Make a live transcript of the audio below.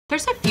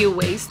There's a few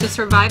ways to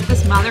survive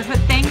this motherhood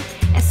thing,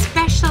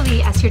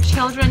 especially as your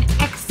children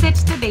exit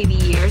the baby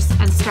years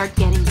and start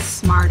getting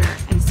smarter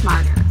and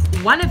smarter.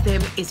 One of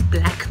them is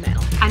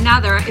blackmail.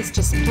 Another is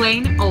just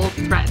plain old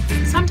threats.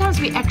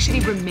 Sometimes we actually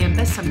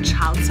remember some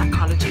child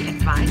psychology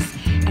advice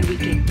and we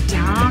get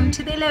down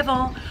to their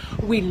level,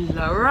 we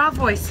lower our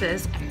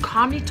voices and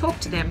calmly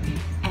talk to them,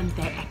 and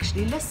they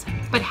actually listen.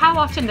 But how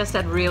often does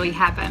that really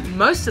happen?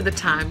 Most of the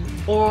time,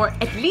 or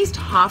at least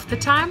half the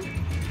time,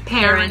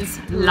 parents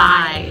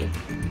lie.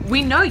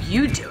 We know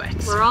you do it.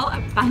 We're all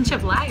a bunch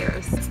of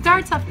liars. It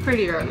starts off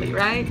pretty early,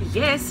 right?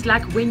 Yes,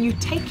 like when you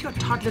take your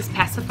toddler's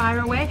pacifier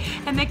away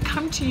and they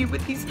come to you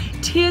with these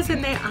tears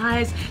in their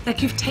eyes,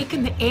 like you've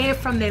taken the air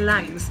from their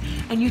lungs,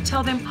 and you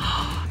tell them,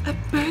 oh, a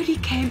birdie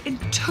came and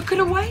took it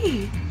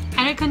away.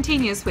 And it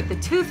continues with the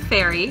Tooth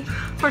Fairy,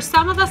 for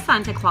some of us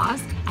Santa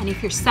Claus, and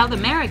if you're South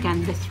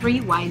American, the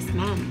Three Wise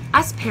Men.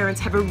 Us parents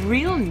have a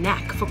real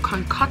knack for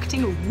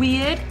concocting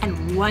weird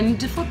and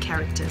wonderful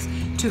characters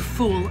to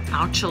fool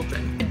our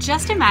children.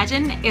 Just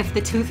imagine if the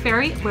Tooth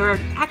Fairy were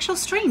an actual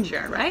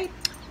stranger, right?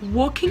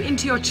 Walking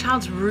into your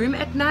child's room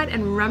at night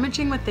and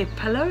rummaging with their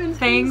pillow and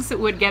things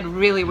would get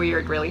really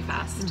weird really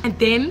fast. And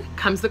then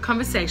comes the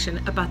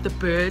conversation about the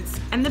birds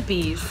and the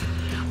bees.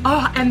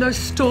 Oh, and those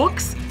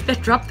storks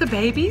that drop the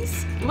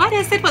babies. What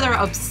is it with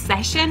our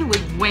obsession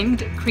with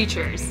winged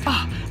creatures?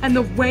 Oh, and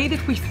the way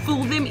that we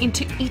fool them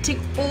into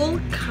eating all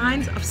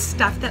kinds of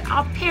stuff that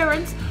our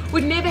parents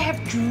would never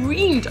have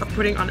dreamed of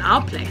putting on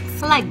our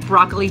plates. Like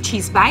broccoli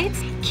cheese bites,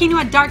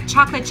 quinoa dark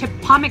chocolate chip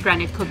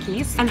pomegranate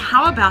cookies. And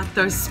how about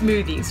those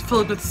smoothies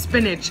filled with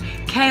spinach,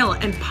 kale,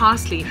 and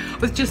parsley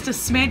with just a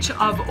smidge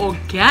of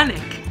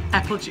organic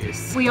apple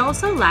juice? We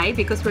also lie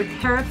because we're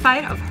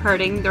terrified of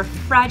hurting their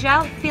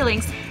fragile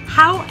feelings.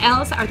 How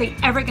else are they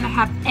ever gonna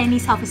have any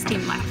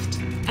self-esteem left?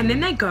 And then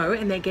they go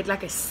and they get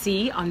like a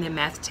C on their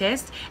math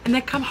test, and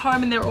they come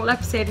home and they're all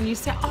upset, and you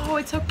say, oh,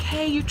 it's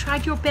okay, you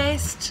tried your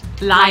best.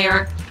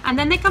 Liar. And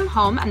then they come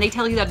home and they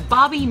tell you that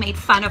Bobby made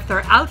fun of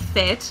their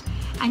outfit,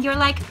 and you're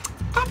like,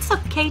 that's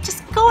okay,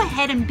 just go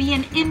ahead and be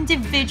an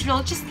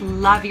individual, just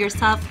love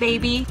yourself,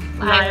 baby.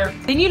 Liar.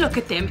 Then you look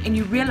at them and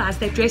you realize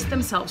they dressed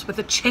themselves with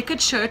a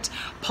checkered shirt,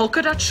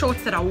 polka dot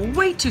shorts that are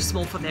way too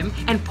small for them,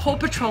 and Paw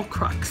Patrol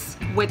Crocs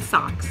with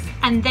socks.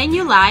 And then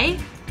you lie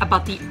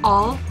about the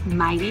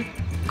almighty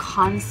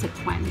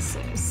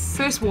consequences.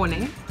 First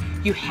warning,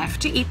 you have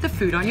to eat the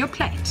food on your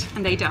plate.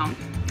 And they don't.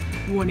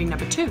 Warning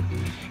number 2,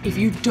 if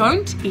you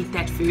don't eat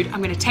that food,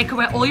 I'm going to take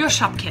away all your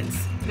Shopkins.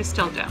 They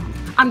still don't.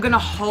 I'm going to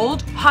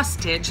hold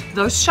hostage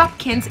those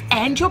Shopkins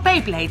and your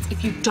Beyblades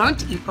if you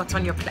don't eat what's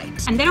on your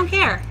plate. And they don't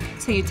care.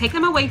 So you take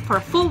them away for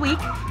a full week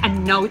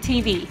and no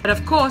TV. But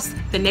of course,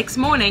 the next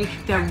morning,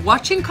 they're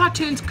watching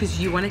cartoons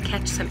because you want to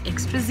catch some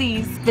extra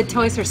Z's. The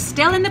toys are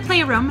still in the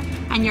playroom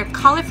and your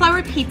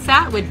cauliflower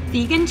pizza with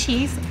vegan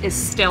cheese is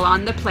still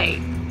on the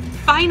plate.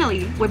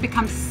 Finally, we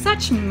become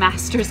such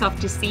masters of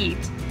deceit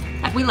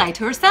that we lie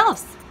to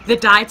ourselves. The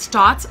diet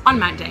starts on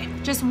Monday.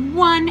 Just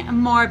one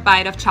more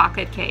bite of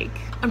chocolate cake.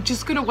 I'm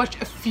just gonna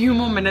watch a few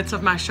more minutes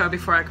of my show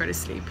before I go to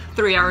sleep.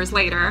 3 hours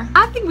later.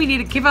 I think we need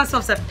to give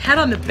ourselves a pat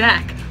on the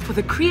back for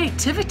the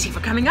creativity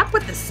for coming up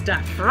with this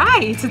stuff.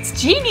 Right, it's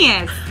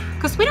genius.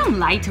 Because we don't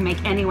lie to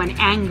make anyone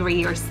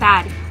angry or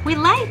sad. We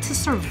lie to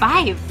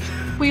survive.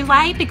 We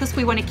lie because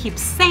we want to keep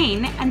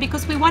sane and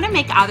because we want to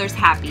make others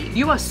happy.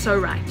 You are so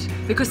right.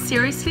 Because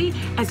seriously,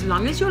 as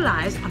long as your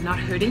lies are not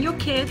hurting your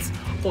kids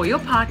or your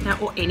partner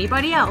or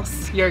anybody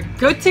else, you're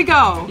good to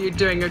go. You're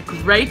doing a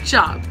great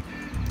job.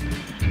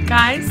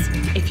 Guys,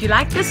 if you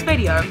like this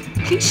video,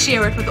 please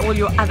share it with all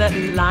your other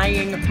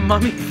lying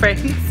mommy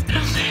friends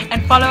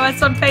and follow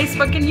us on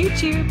Facebook and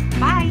YouTube.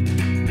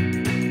 Bye.